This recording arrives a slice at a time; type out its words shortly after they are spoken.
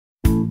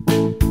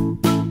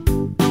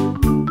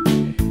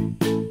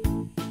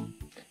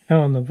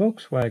Now on the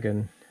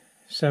Volkswagen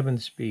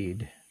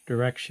 7-speed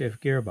direct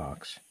shift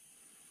gearbox,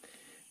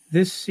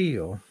 this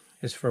seal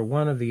is for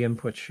one of the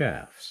input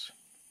shafts.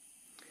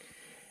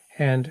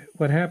 And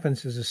what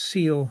happens is a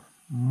seal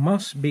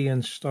must be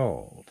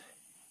installed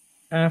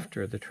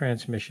after the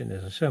transmission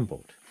is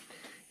assembled.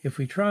 If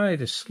we try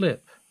to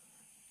slip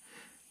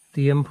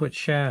the input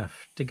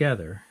shaft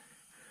together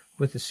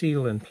with the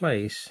seal in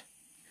place,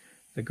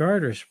 the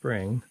garter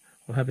spring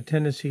will have a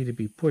tendency to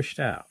be pushed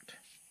out.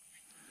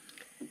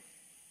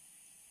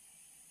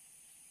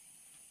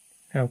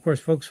 Now, of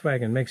course,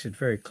 Volkswagen makes it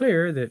very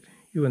clear that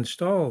you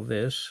install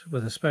this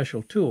with a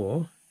special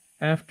tool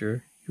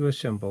after you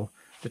assemble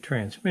the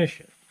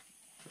transmission.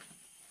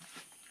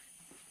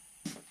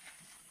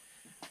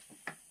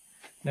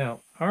 Now,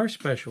 our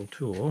special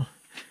tool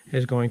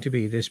is going to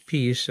be this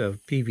piece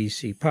of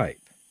PVC pipe.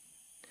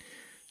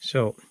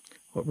 So,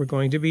 what we're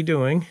going to be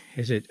doing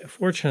is it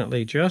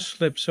fortunately just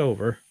slips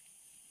over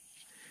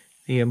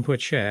the input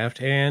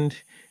shaft and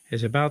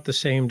is about the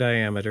same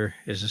diameter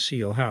as the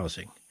seal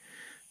housing.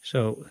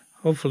 So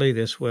hopefully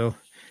this will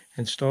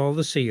install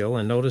the seal,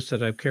 and notice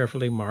that I've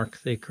carefully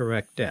marked the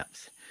correct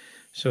depth.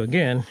 So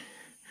again,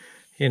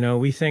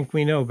 we think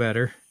we know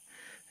better.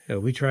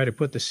 We try to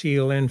put the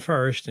seal in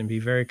first and be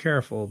very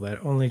careful,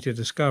 but only to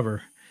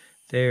discover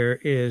there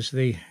is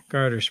the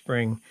garter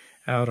spring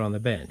out on the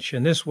bench.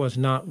 And this was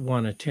not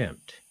one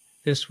attempt.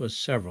 This was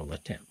several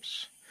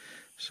attempts.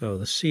 So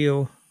the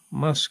seal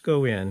must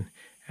go in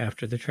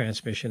after the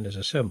transmission is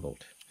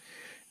assembled.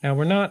 Now,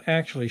 we're not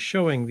actually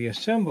showing the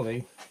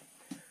assembly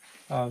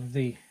of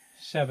the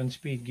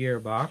 7-speed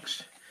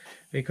gearbox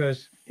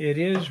because it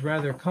is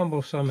rather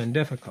cumbersome and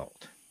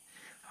difficult.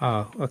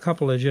 A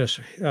couple of just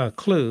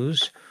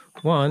clues.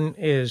 One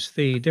is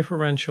the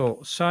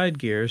differential side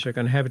gears are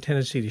going to have a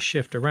tendency to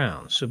shift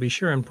around. So be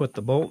sure and put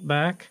the bolt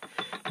back.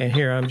 And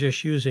here I'm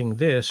just using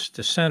this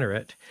to center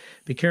it.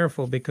 Be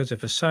careful, because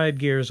if a side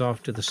gear is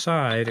off to the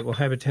side, it will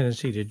have a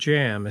tendency to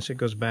jam as it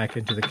goes back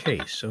into the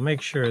case. So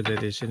make sure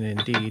that it's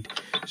indeed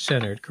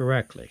centered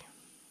correctly.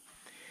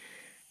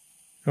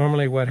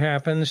 Normally what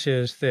happens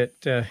is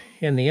that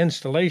in the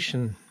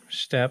installation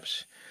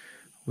steps,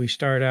 we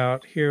start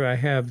out, here I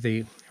have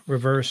the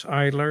reverse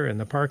idler and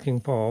the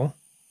parking pole.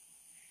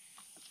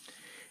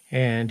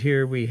 And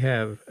here we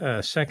have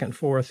 2nd,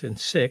 4th, and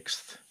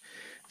 6th.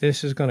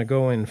 This is going to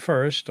go in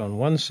first on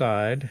one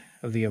side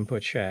of the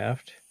input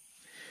shaft.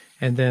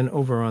 And then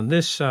over on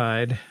this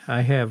side,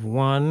 I have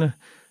 1,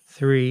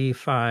 3,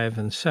 5,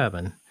 and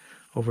 7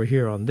 over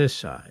here on this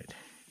side.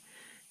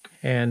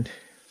 And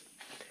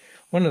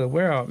one of the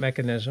wear-out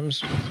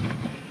mechanisms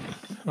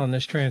on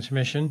this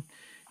transmission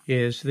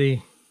is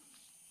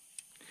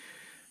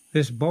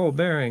this ball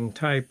bearing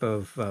type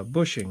of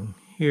bushing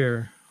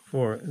here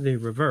for the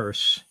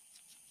reverse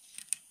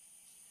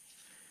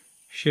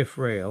shift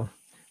rail.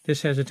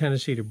 This has a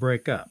tendency to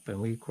break up, and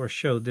we of course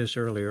showed this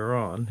earlier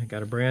on. I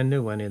got a brand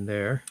new one in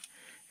there,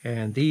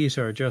 and these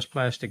are just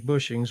plastic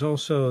bushings.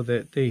 Also,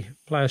 that the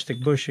plastic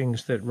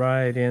bushings that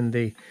ride in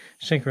the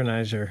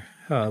synchronizer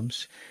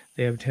hubs,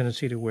 they have a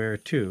tendency to wear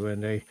too,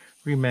 and a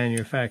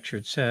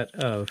remanufactured set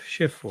of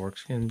shift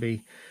forks can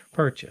be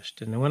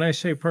purchased. And when I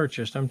say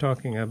purchased, I'm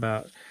talking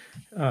about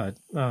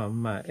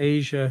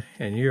Asia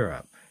and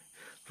Europe.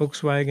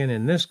 Volkswagen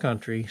in this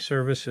country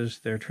services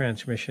their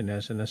transmission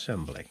as an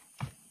assembly.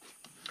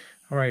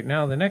 All right,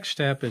 now the next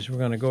step is we're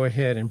going to go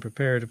ahead and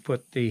prepare to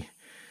put the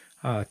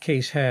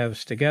case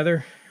halves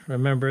together.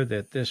 Remember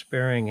that this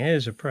bearing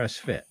is a press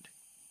fit.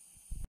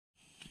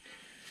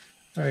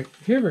 All right,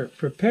 here we're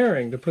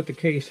preparing to put the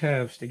case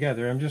halves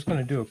together. I'm just going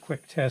to do a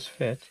quick test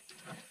fit.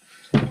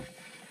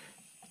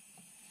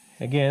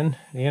 Again,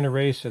 the inner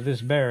race of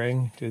this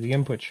bearing to the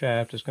input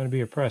shaft is going to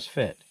be a press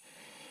fit.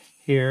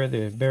 Here,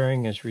 the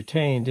bearing is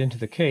retained into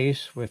the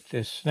case with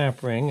this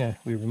snap ring.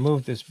 We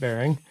removed this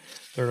bearing,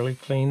 thoroughly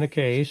cleaned the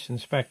case,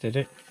 inspected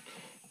it.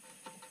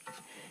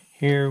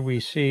 Here we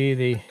see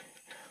the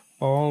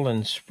ball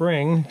and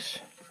springs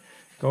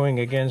going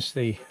against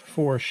the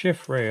 4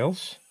 shift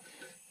rails.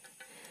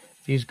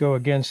 These go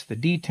against the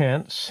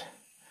detents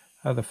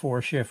of the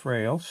 4 shift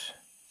rails.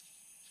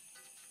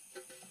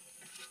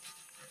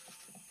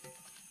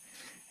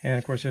 And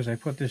of course, as I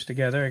put this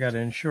together, I got to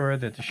ensure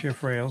that the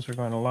shift rails are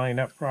going to line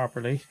up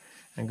properly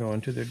and go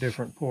into their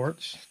different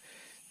ports.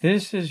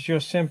 This is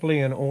just simply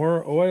an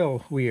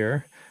oil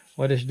weir.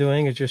 What it's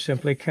doing is just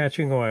simply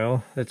catching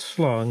oil that's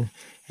slung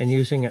and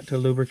using it to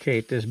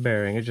lubricate this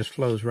bearing. It just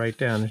flows right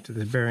down into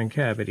the bearing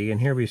cavity. And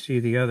here we see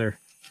the other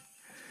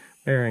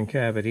bearing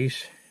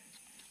cavities.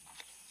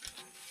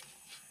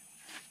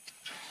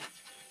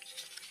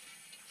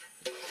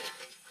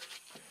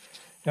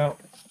 Now,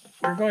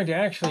 we're going to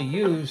actually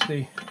use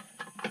the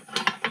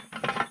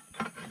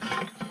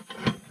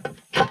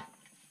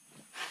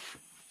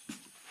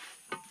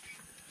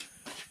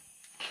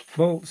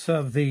bolts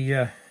of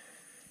the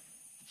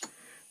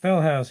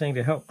bell housing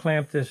to help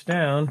clamp this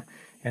down,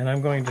 and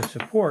I'm going to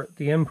support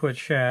the input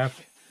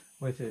shaft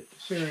with a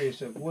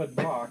series of wood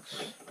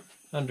blocks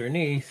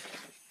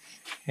underneath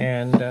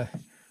and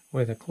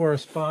with a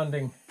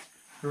corresponding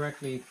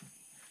directly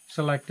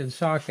selected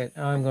socket,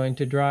 I'm going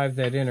to drive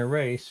that inner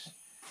race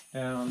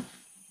down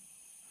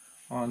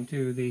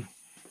onto the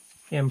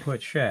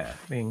input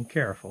shaft, being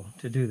careful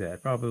to do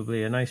that.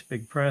 Probably a nice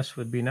big press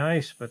would be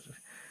nice, but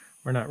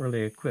we're not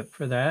really equipped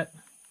for that.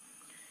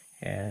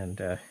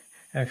 And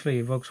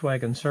actually,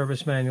 Volkswagen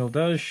service manual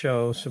does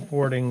show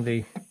supporting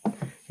the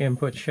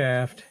input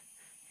shaft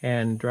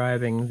and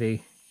driving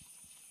the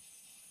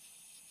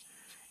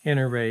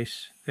inner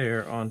race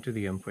there onto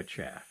the input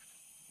shaft.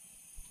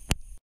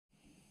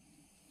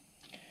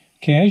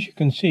 Okay, as you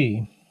can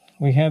see,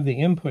 we have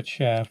the input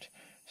shaft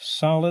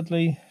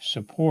solidly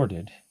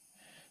supported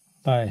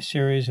by a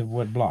series of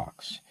wood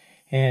blocks.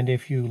 And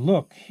if you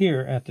look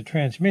here at the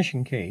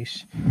transmission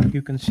case,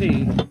 you can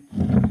see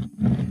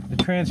the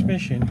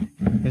transmission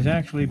is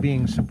actually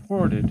being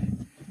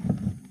supported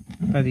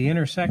by the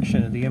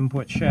intersection of the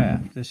input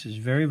shaft. This is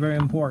very, very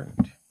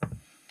important.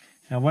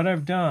 Now what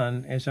I've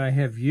done is I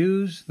have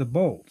used the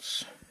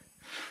bolts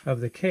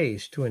of the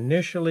case to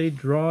initially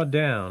draw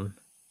down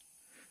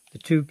the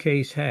two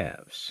case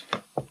halves.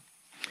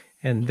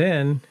 And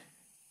then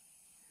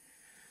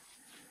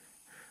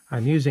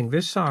I'm using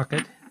this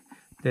socket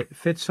that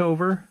fits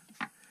over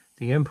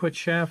the input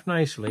shaft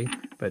nicely,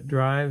 but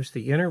drives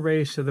the inner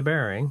race of the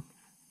bearing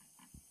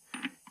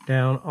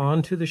down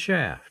onto the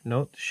shaft.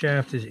 Note the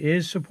shaft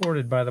is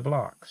supported by the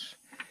blocks.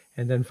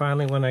 And then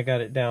finally, when I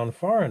got it down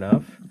far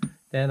enough,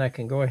 then I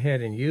can go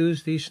ahead and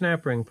use these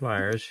snap ring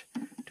pliers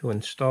to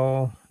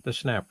install the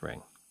snap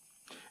ring.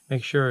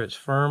 Make sure it's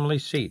firmly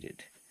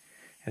seated.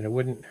 And it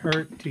wouldn't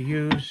hurt to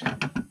use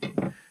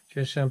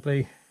just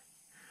simply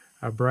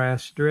a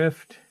brass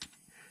drift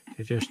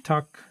to just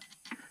tuck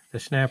the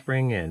snap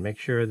ring in. Make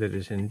sure that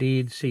it's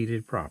indeed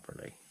seated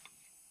properly.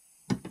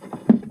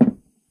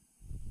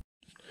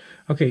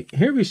 Okay,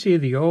 here we see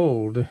the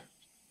old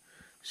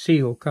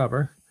seal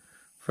cover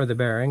for the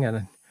bearing,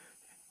 and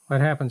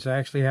what happens, I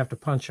actually have to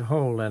punch a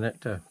hole in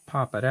it to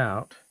pop it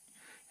out,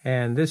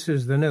 and this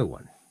is the new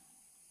one.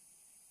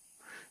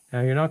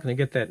 Now, you're not going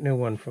to get that new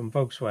one from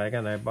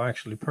Volkswagen. I've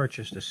actually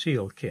purchased a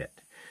seal kit.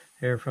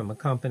 They're from a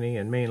company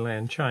in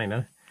mainland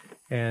China,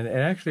 and it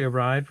actually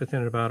arrived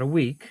within about a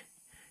week,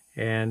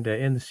 and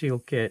in the seal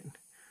kit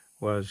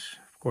was,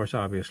 of course,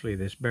 obviously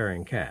this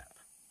bearing cap.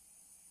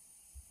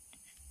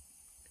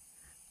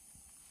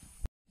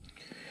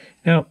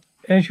 Now,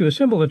 as you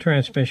assemble the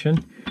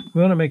transmission,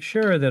 we want to make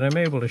sure that I'm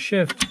able to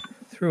shift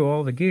through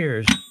all the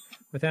gears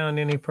without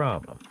any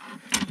problem.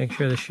 Make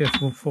sure the shift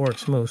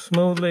forks move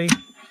smoothly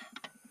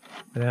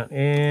without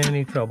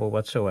any trouble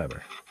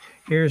whatsoever.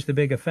 Here's the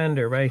big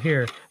offender right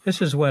here.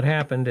 This is what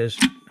happened is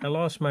I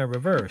lost my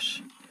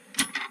reverse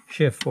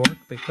shift fork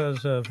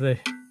because of the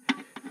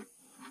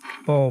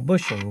ball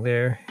bushing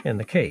there in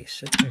the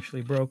case. It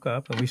actually broke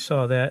up, and we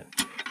saw that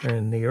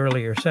in the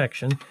earlier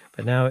section,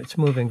 but now it's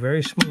moving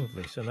very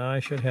smoothly. So now I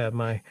should have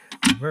my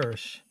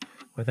reverse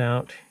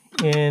without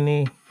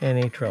any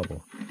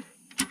trouble.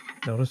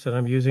 Notice that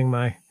I'm using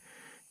my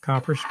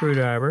copper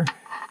screwdriver.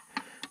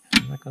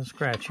 I'm not going to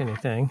scratch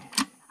anything.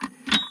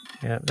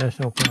 Yeah, there's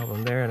no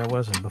problem there, and it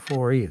wasn't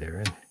before either.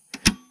 And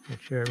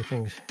make sure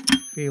everything's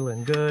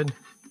feeling good.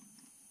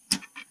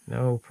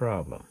 No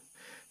problem.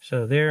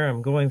 So there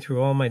I'm going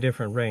through all my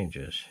different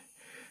ranges.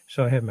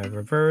 So I have my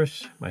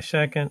reverse, my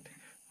second,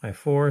 my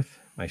fourth,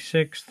 my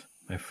sixth,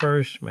 my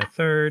first, my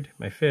third,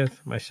 my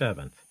fifth, my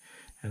seventh.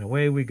 And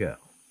away we go.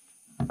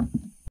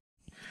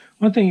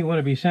 One thing you want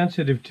to be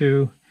sensitive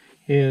to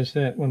is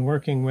that when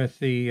working with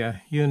the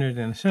unit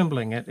and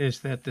assembling it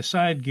is that the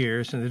side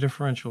gears and the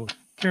differential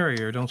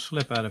carrier don't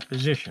slip out of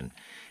position.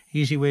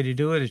 Easy way to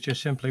do it is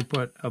just simply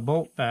put a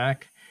bolt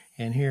back,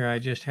 and here I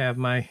just have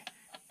my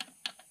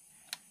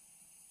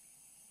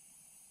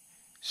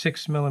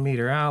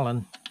 6mm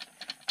Allen,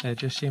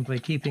 just simply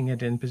keeping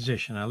it in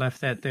position. I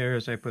left that there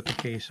as I put the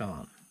case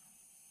on.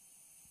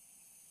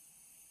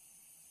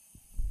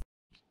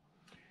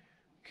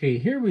 Okay,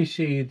 here we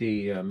see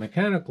the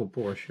mechanical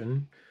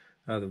portion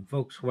of the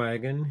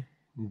Volkswagen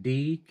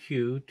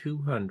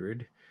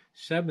DQ200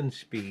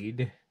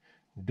 7-speed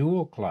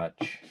dual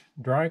clutch,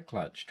 dry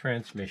clutch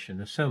transmission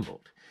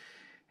assembled.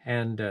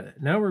 And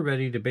now we're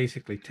ready to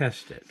basically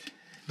test it.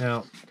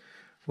 Now,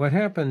 what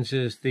happens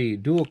is the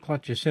dual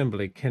clutch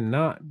assembly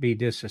cannot be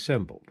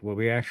disassembled. What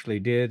we actually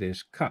did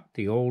is cut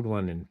the old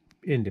one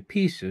into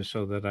pieces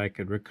so that I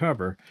could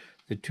recover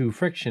the two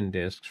friction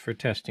discs for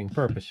testing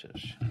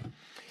purposes.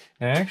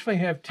 Now, I actually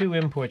have two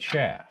input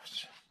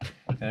shafts.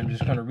 And I'm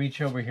just going to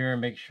reach over here and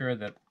make sure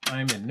that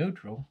I'm in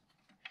neutral.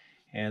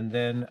 And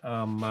then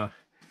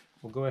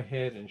we'll go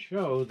ahead and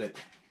show that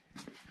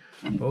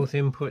both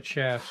input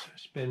shafts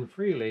spin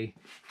freely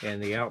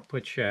and the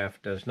output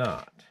shaft does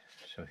not.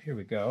 So here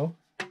we go.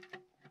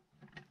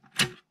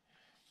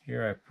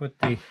 Here I put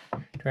the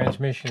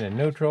transmission in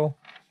neutral,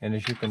 and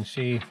as you can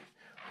see,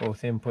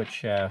 both input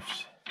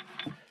shafts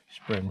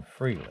spin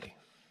freely.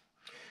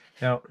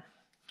 Now,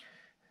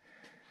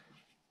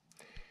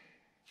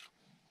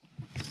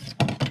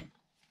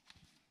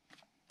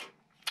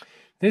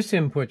 This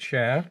input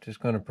shaft is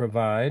going to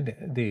provide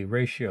the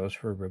ratios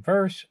for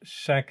reverse,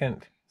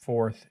 second,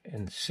 fourth,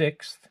 and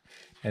sixth.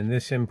 And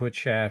this input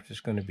shaft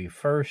is going to be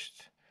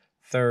first,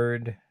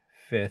 third,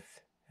 fifth,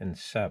 and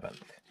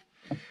seventh.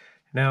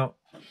 Now,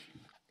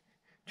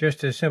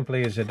 just as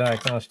simply as a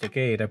diagnostic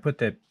aid, I put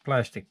that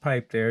plastic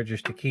pipe there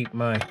just to keep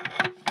my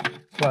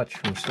clutch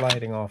from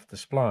sliding off the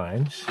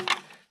splines.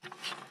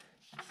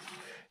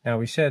 Now,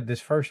 we said this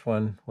first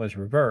one was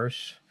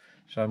reverse,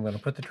 so I'm going to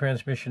put the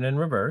transmission in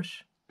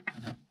reverse.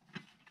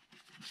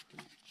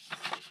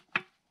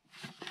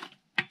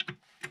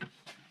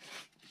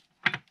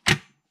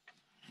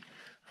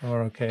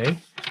 Okay,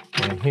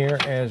 and here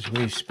as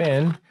we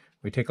spin,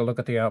 we take a look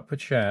at the output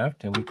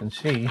shaft, and we can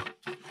see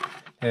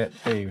that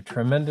a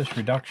tremendous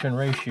reduction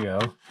ratio,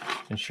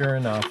 and sure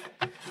enough,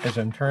 as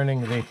I'm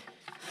turning the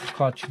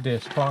clutch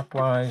disc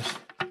clockwise,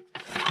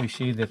 we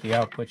see that the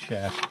output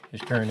shaft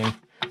is turning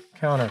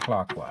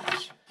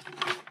counterclockwise.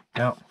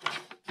 Now,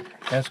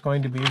 that's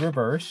going to be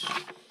reverse.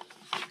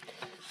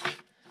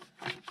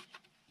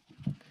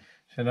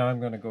 So now I'm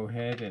going to go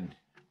ahead and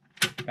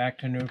back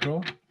to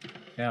neutral.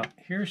 Now,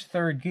 here's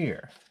third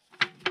gear.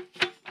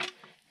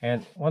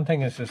 And one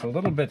thing is it's a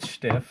little bit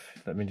stiff.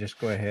 Let me just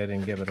go ahead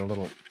and give it a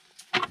little...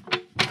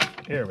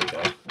 There we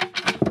go.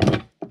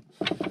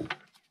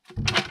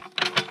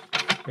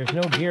 There's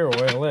no gear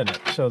oil in it,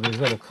 so these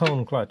little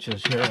cone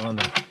clutches here on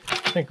the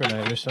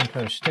synchronizer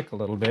sometimes stick a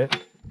little bit.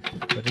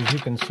 But as you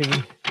can see,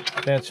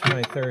 that's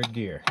my third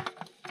gear.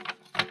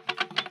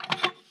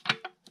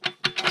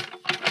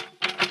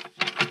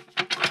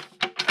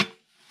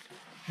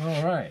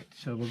 All right,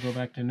 so we'll go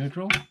back to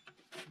neutral.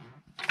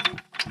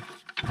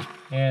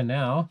 And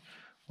now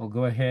we'll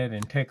go ahead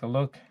and take a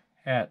look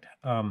at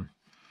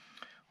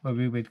what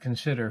we would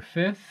consider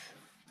fifth,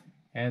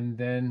 and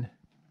then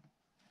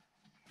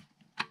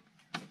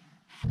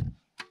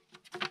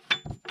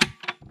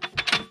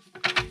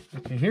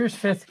okay, here's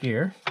fifth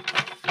gear.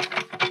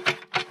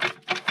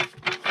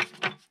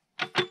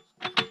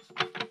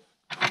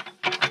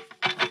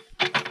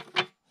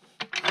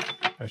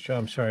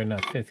 I'm sorry,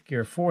 not fifth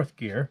gear, fourth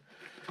gear.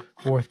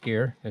 Fourth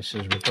gear, this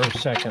is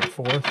reverse, second,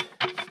 fourth,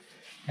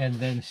 and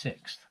then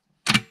sixth.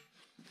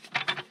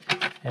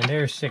 And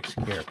there's sixth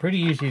gear. Pretty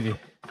easy to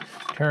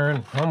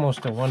turn, almost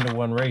a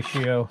 1-to-1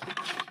 ratio.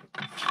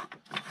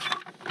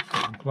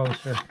 Getting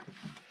closer.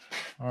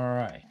 All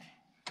right.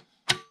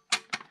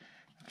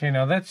 Okay,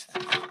 now that's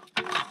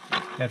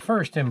that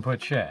first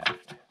input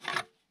shaft.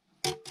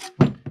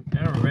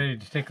 Now we're ready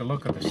to take a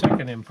look at the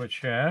second input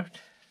shaft.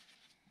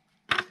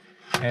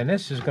 And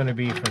this is going to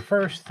be for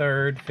first,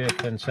 third,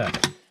 fifth, and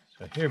seventh.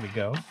 So here we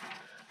go.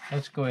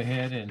 Let's go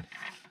ahead and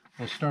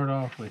we'll start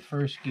off with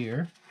first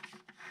gear.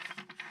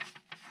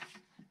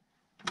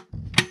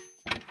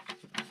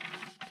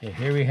 Okay,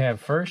 here we have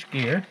first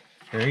gear.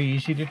 Very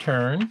easy to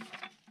turn.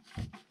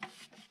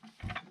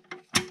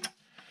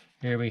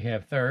 Here we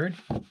have third.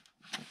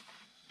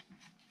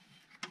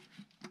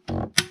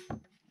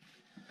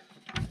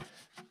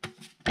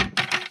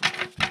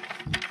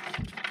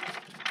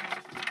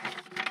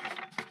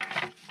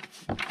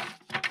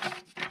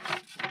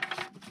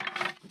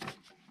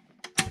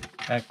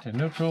 Back to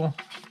neutral.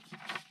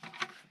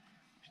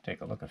 Let's take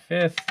a look at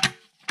fifth.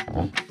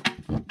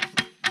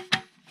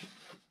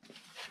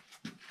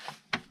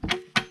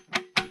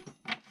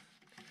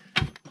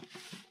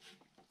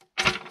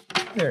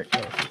 There it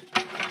goes.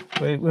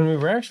 When we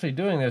were actually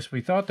doing this, we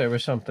thought there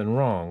was something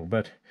wrong,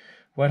 but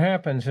what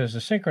happens is the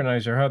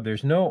synchronizer hub,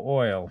 there's no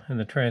oil in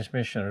the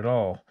transmission at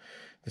all.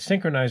 The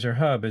synchronizer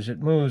hub, as it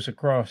moves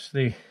across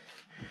the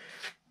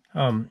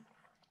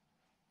synchronizer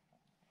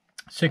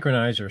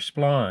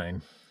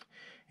spline,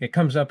 it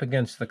comes up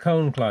against the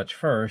cone clutch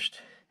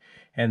first,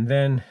 and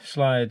then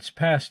slides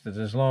past it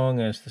as long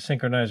as the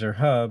synchronizer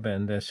hub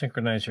and the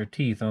synchronizer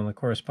teeth on the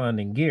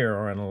corresponding gear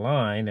are in a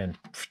line, and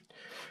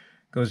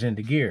goes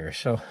into gear.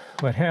 So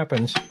what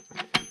happens,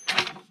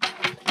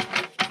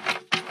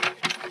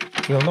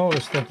 you'll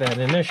notice that that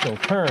initial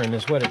turn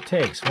is what it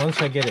takes.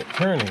 Once I get it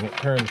turning, it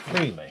turns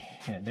freely.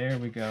 And there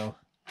we go.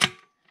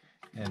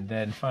 And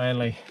then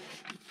finally,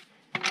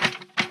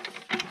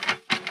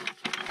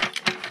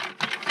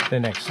 the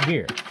next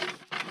gear.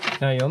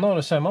 Now you'll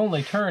notice I'm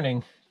only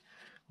turning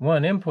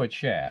one input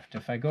shaft.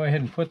 If I go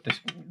ahead and put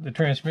the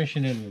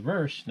transmission in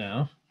reverse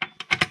now,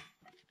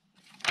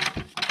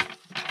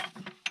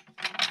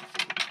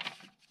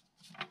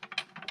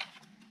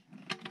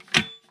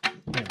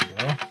 there we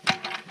go.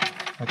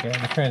 Okay,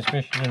 the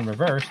transmission in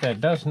reverse,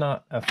 that does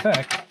not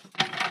affect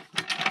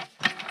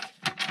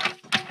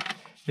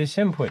this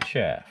input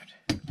shaft.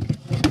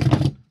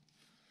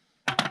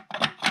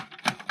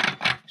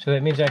 So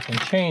that means I can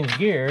change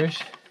gears